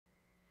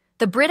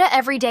The Brita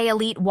Everyday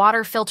Elite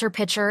Water Filter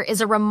Pitcher is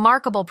a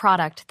remarkable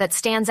product that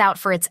stands out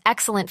for its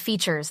excellent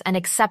features and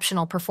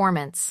exceptional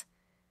performance.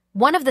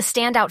 One of the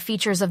standout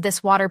features of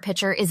this water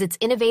pitcher is its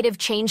innovative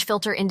change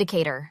filter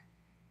indicator.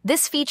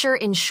 This feature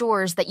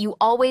ensures that you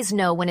always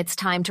know when it's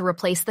time to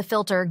replace the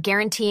filter,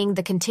 guaranteeing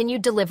the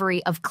continued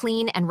delivery of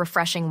clean and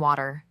refreshing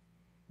water.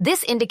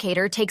 This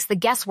indicator takes the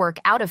guesswork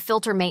out of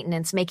filter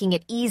maintenance, making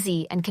it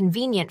easy and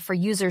convenient for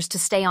users to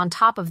stay on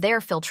top of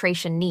their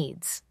filtration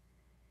needs.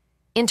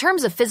 In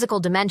terms of physical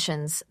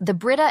dimensions, the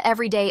Brita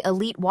Everyday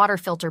Elite Water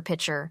Filter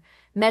Pitcher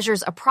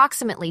measures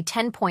approximately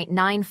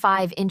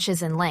 10.95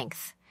 inches in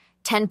length,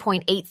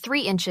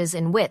 10.83 inches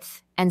in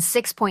width, and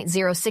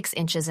 6.06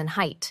 inches in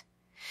height.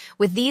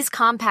 With these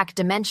compact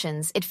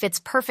dimensions, it fits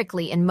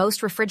perfectly in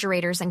most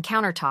refrigerators and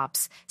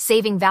countertops,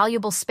 saving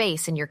valuable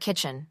space in your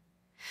kitchen.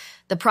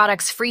 The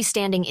product's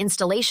freestanding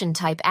installation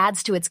type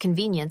adds to its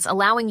convenience,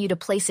 allowing you to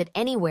place it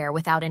anywhere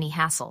without any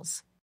hassles.